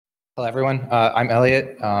Hello, everyone. I'm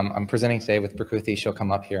Elliot. I'm presenting today with Prakruthi. She'll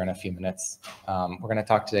come up here in a few minutes. We're going to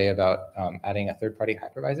talk today about adding a third-party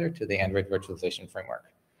hypervisor to the Android Virtualization Framework.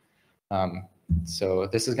 So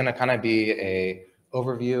this is going to kind of be an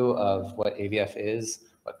overview of what AVF is,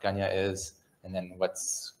 what Gunyah is, and then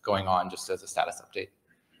what's going on just as a status update.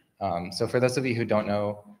 So for those of you who don't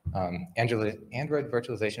know, Android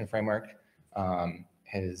Virtualization Framework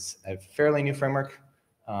is a fairly new framework.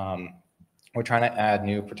 We're trying to add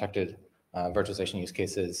new protected virtualization use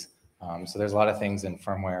cases. So there's a lot of things in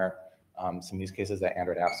firmware, some use cases that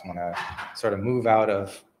Android apps want to sort of move out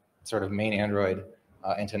of sort of main Android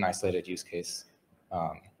into an isolated use case.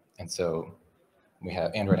 And so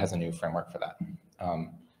Android has a new framework for that.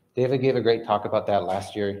 David gave a great talk about that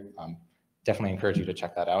last year. Definitely encourage you to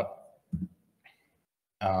check that out.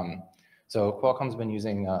 So Qualcomm's been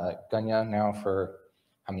using Gunyah now for,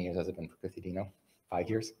 how many years has it been? Do you know? 5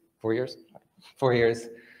 years? 4 years? 4 years.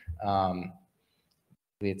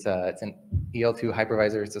 It's an EL2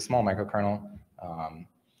 hypervisor. It's a small microkernel.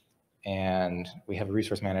 And we have a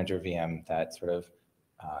resource manager VM that sort of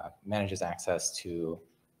manages access to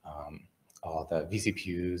all the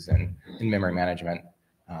vCPUs and memory management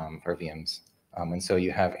for VMs. And so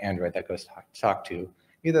you have Android that goes to talk to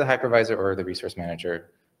either the hypervisor or the resource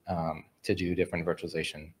manager to do different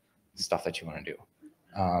virtualization stuff that you want to do.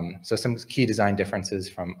 So some key design differences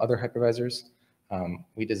from other hypervisors.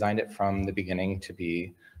 We designed it from the beginning to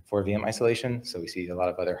be for VM isolation. So we see a lot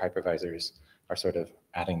of other hypervisors are sort of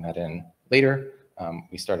adding that in later.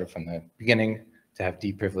 We started from the beginning to have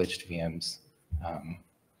deprivileged VMs.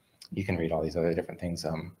 You can read all these other different things.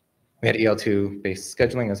 We had EL2 based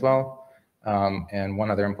scheduling as well. And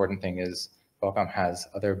one other important thing is Qualcomm has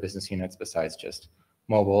other business units besides just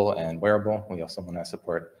mobile and wearable. We also want to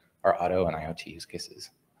support our auto and IoT use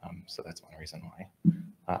cases. So that's one reason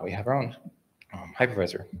why we have our own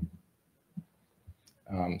hypervisor.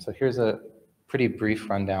 So here's a pretty brief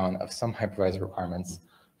rundown of some hypervisor requirements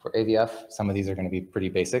for AVF. Some of these are going to be pretty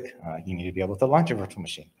basic. You need to be able to launch a virtual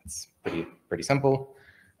machine. It's pretty simple.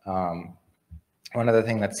 One other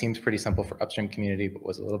thing that seems pretty simple for upstream community, but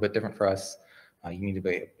was a little bit different for us, you need to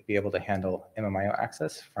be able to handle MMIO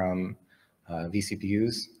access from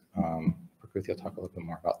vCPUs. Prakruthi will talk a little bit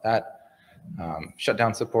more about that.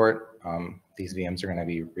 Shutdown support. These VMs are going to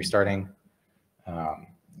be restarting.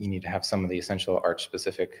 You need to have some of the essential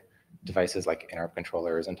Arch-specific devices like interrupt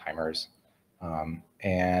controllers and timers.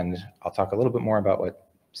 And I'll talk a little bit more about what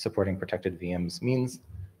supporting protected VMs means.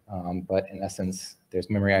 But in essence, there's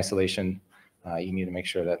memory isolation. You need to make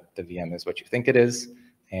sure that the VM is what you think it is,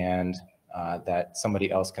 and that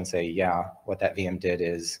somebody else can say, yeah, what that VM did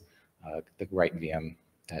is the right VM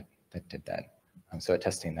that did that. So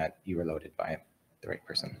attesting that you were loaded by the right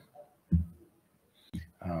person.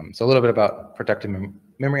 So a little bit about protected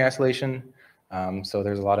memory isolation. So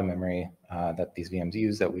there's a lot of memory that these VMs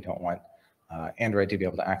use that we don't want Android to be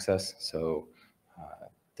able to access. So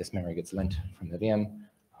this memory gets lint from the VM.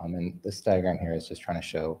 And this diagram here is just trying to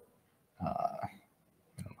show,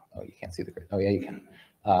 oh, you can't see the grid. Oh, yeah, you can.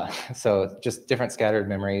 So just different scattered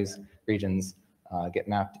memories, regions get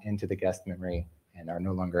mapped into the guest memory and are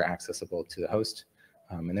no longer accessible to the host.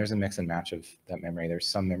 And there's a mix and match of that memory. There's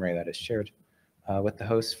some memory that is shared with the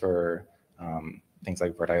host for things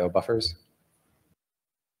like VirtIO buffers.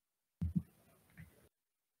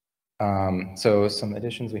 So some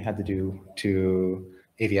additions we had to do to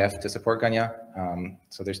AVF to support Gunyah.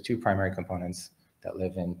 So there's two primary components that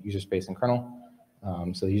live in user space and kernel.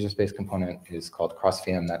 So the user space component is called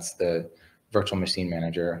CrosVM. That's the virtual machine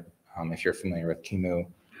manager. If you're familiar with QEMU,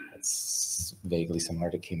 it's vaguely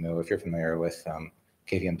similar to QEMU. If you're familiar with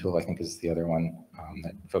KVM tool, I think is the other one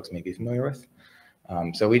that folks may be familiar with.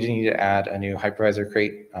 So we need to add a new hypervisor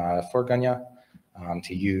crate for Gunyah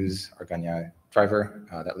to use our Gunyah driver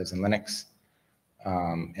that lives in Linux.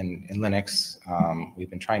 In Linux,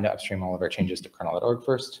 we've been trying to upstream all of our changes to kernel.org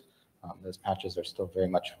first. Those patches are still very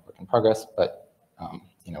much work in progress, but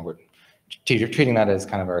we're treating that as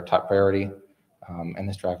kind of our top priority. And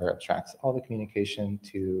this driver abstracts all the communication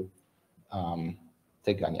to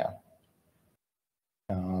Gunyah.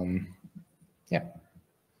 Yeah.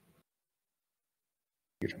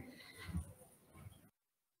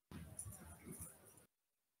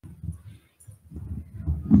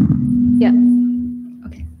 Yeah.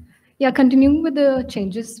 Okay. Yeah, continuing with the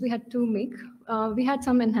changes we had to make, we had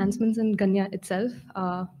some enhancements in Gunyah itself.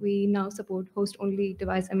 We now support host-only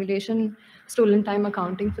device emulation, stolen time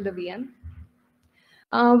accounting for the VM.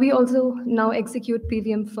 We also now execute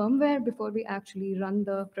PVM firmware before we actually run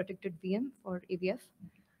the protected VM for AVF.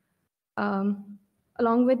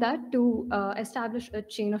 Along with that, to establish a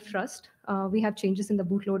chain of trust, we have changes in the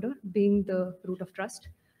bootloader being the root of trust.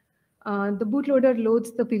 The bootloader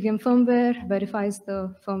loads the PVM firmware, verifies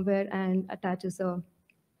the firmware, and attaches a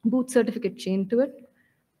boot certificate chain to it.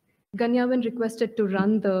 Gunyah, when requested to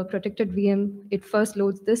run the protected VM, it first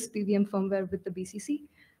loads this PVM firmware with the BCC,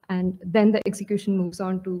 and then the execution moves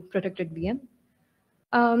on to protected VM.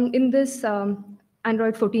 In this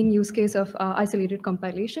Android 14 use case of isolated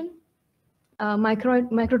compilation,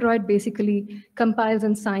 Microdroid basically compiles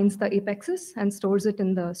and signs the apexes and stores it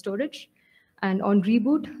in the storage. And on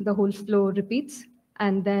reboot, the whole flow repeats,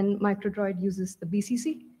 and then Microdroid uses the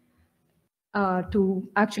BCC to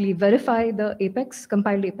actually verify the apex,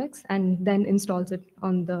 compiled apex, and then installs it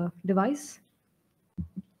on the device.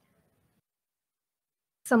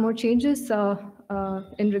 Some more changes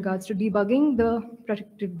in regards to debugging the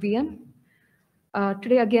protected VM.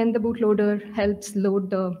 Today, again, the bootloader helps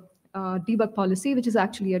load the debug policy, which is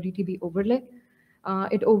actually a DTB overlay.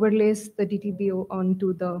 It overlays the DTB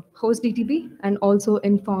onto the host DTB and also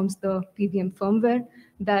informs the PVM firmware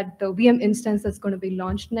that the VM instance that's going to be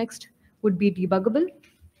launched next would be debuggable.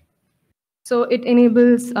 So it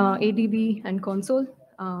enables ADB and console,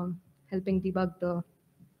 helping debug the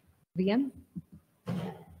VM.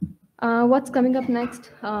 What's coming up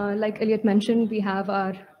next? Like Elliot mentioned, we have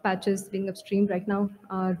our patches being upstreamed right now.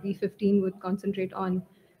 Our V15 would concentrate on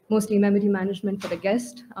mostly memory management for the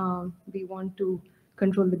guest. We want to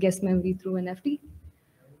control the guest memory through an FD.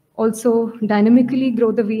 Also, dynamically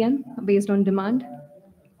grow the VM based on demand.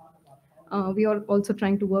 We are also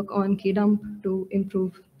trying to work on KDump to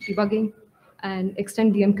improve debugging and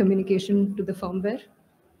extend VM communication to the firmware.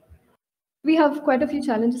 We have quite a few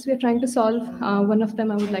challenges we are trying to solve. One of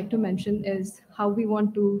them I would like to mention is how we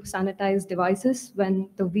want to sanitize devices when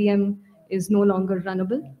the VM is no longer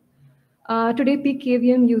runnable. Today,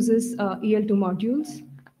 PKVM uses EL2 modules.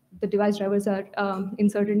 The device drivers are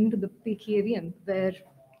inserted into the PKVM, where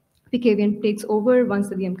PKVM takes over once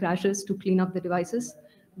the VM crashes to clean up the devices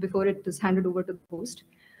before it is handed over to the host.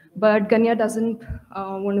 But Gunyah doesn't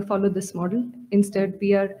want to follow this model. Instead,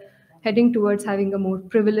 we are heading towards having a more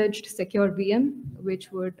privileged, secure VM,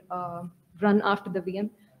 which would run after the VM,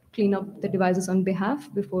 clean up the devices on behalf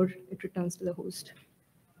before it returns to the host.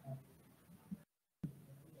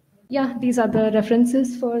 Yeah, these are the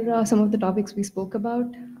references for some of the topics we spoke about.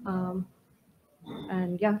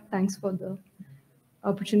 And yeah, thanks for the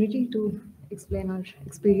opportunity to explain our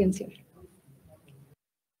experience here.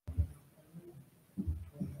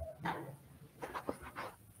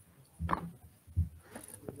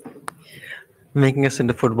 Making us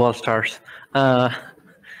into football stars.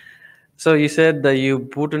 So you said that you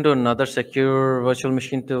boot into another secure virtual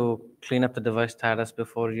machine to clean up the device status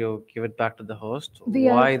before you give it back to the host.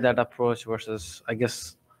 Why that approach versus, I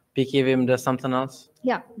guess, PKVM does something else?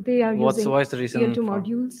 Yeah, they are using what's the reason EL2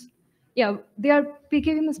 modules. Yeah,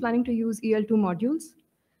 PKVM is planning to use EL2 modules.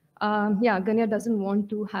 Yeah, Gunyah doesn't want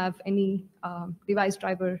to have any device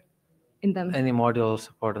driver in them. Any module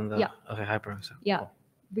support in the hypervisor. Yeah, cool.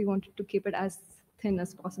 We wanted to keep it as thin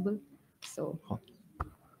as possible. So. Cool.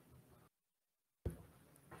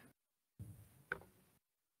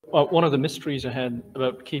 Well, one of the mysteries I had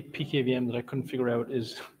about PKVM that I couldn't figure out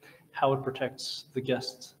is how it protects the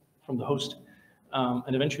guest from the host.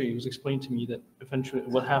 And eventually it was explained to me that eventually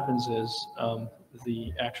what happens is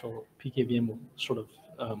the actual PKVM will sort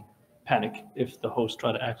of panic if the host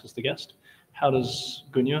try to access the guest. How does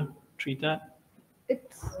Gunyah treat that?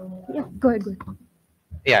 Yeah, go ahead.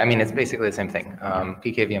 Yeah, I mean, it's basically the same thing.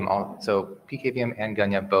 So PKVM and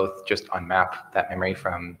Gunyah both just unmap that memory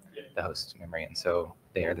from the host memory, and so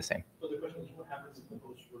they are the same. So the question is, what happens if the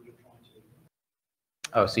host were to try to?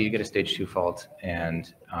 Oh, so you get a stage 2 fault,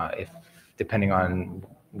 and if depending on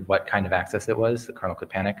what kind of access it was, the kernel could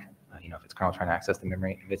panic. If it's kernel trying to access the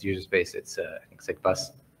memory, if it's user space, it's I think SIG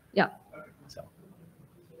bus. Yeah. So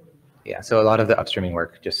yeah, so a lot of the upstreaming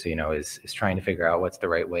work, just so you know, is trying to figure out what's the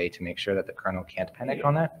right way to make sure that the kernel can't panic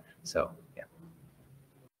on that. So yeah.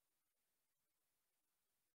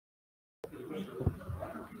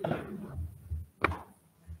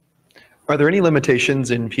 Are there any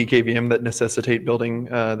limitations in PKVM that necessitate building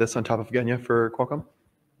this on top of Gunyah for Qualcomm?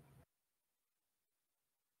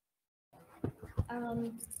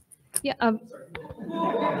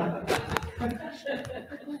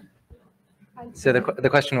 So the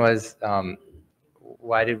question was,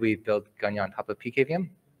 why did we build Gunyah on top of PKVM?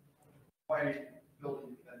 Why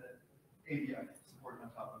building AVI support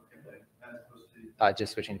on top of Gunyah as opposed to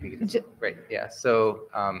just switching to PKVM? Right. Yeah. So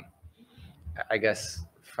I guess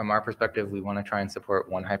from our perspective, we want to try and support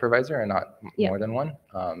one hypervisor and not more than one.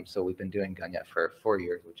 So we've been doing Gunyah for 4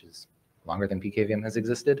 years, which is longer than PKVM has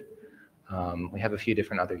existed. We have a few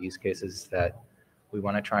different other use cases that we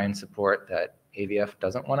want to try and support that AVF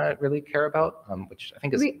doesn't want to really care about, which I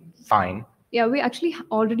think is fine. Yeah, we actually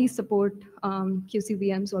already support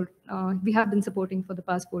QCVMs, or we have been supporting for the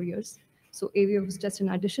past 4 years. So AVF was just an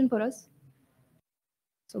addition for us.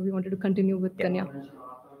 So we wanted to continue with Gunyah.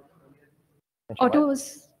 Auto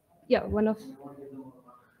was, yeah, one of.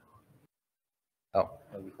 Oh,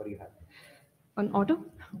 what do you have? On Auto?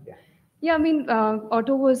 Yeah. Yeah, I mean,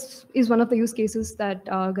 Auto is one of the use cases that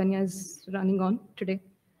Gunyah is running on today.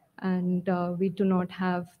 And we do not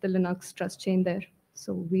have the Linux trust chain there.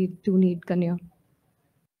 So we do need Gunyah.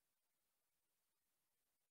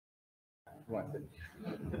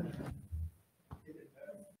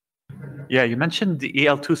 Yeah, you mentioned the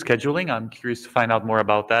EL2 scheduling. I'm curious to find out more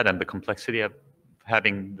about that and the complexity of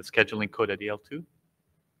having the scheduling code at EL2.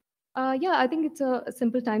 Yeah, I think it's a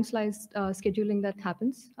simple time-sliced scheduling that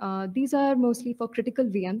happens. These are mostly for critical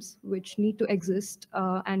VMs, which need to exist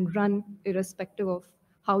and run irrespective of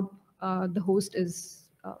how the host is,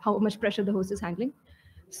 how much pressure the host is handling.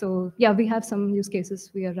 So yeah, we have some use cases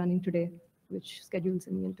we are running today, which schedules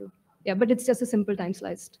in EL2. Yeah, but it's just a simple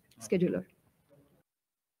time-sliced scheduler.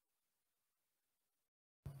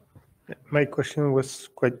 My question was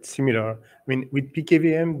quite similar. I mean, with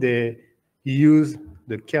PKVM, they use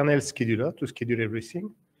the kernel scheduler to schedule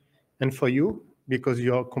everything. And for you, because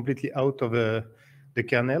you're completely out of the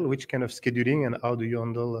kernel, which kind of scheduling and how do you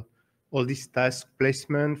handle all this task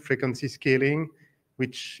placement, frequency scaling,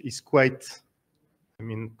 which is quite, I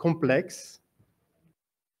mean, complex.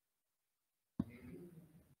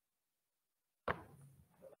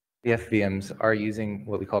 AVF VMs are using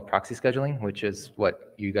what we call proxy scheduling, which is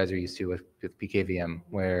what you guys are used to with PKVM,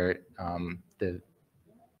 where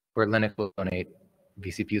where Linux will donate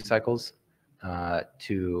vCPU cycles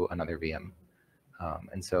to another VM.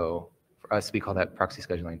 And so for us, we call that proxy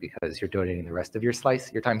scheduling because you're donating the rest of your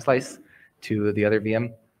slice, your time slice, to the other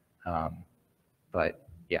VM. But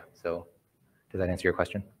yeah, so does that answer your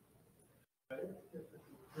question?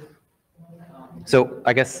 So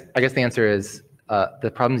I guess the answer is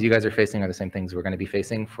the problems you guys are facing are the same things we're going to be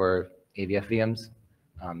facing for AVF VMs.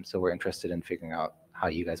 So we're interested in figuring out how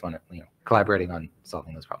you guys want to, collaborating on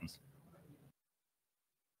solving those problems.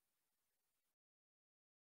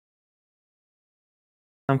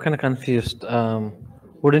 I'm kind of confused.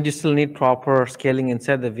 Wouldn't you still need proper scaling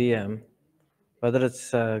inside the VM, whether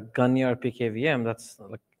it's Gunyah or PKVM? That's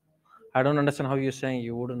like, I don't understand how you're saying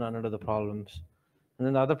you wouldn't run into the problems. And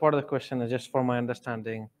then the other part of the question is just for my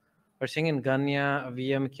understanding. We're saying in Gunyah, a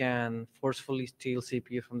VM can forcefully steal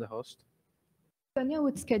CPU from the host. Gunyah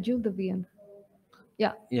would schedule the VM.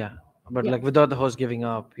 Yeah. Yeah, but like without the host giving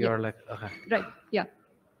up, you're like, okay. Right, yeah.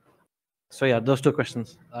 So yeah, those two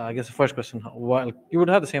questions. I guess the first question, why, you would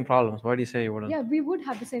have the same problems. Why do you say you wouldn't? Yeah, we would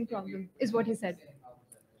have the same problem, is what he said.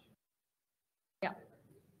 Yeah.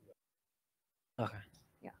 Okay.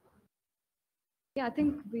 Yeah. Yeah, I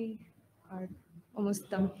think we are almost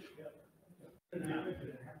done.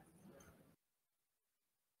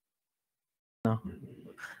 No.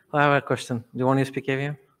 I have a question. Do you want to use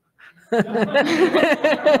PKVM?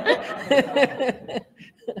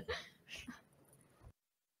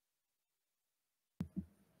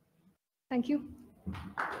 Thank you.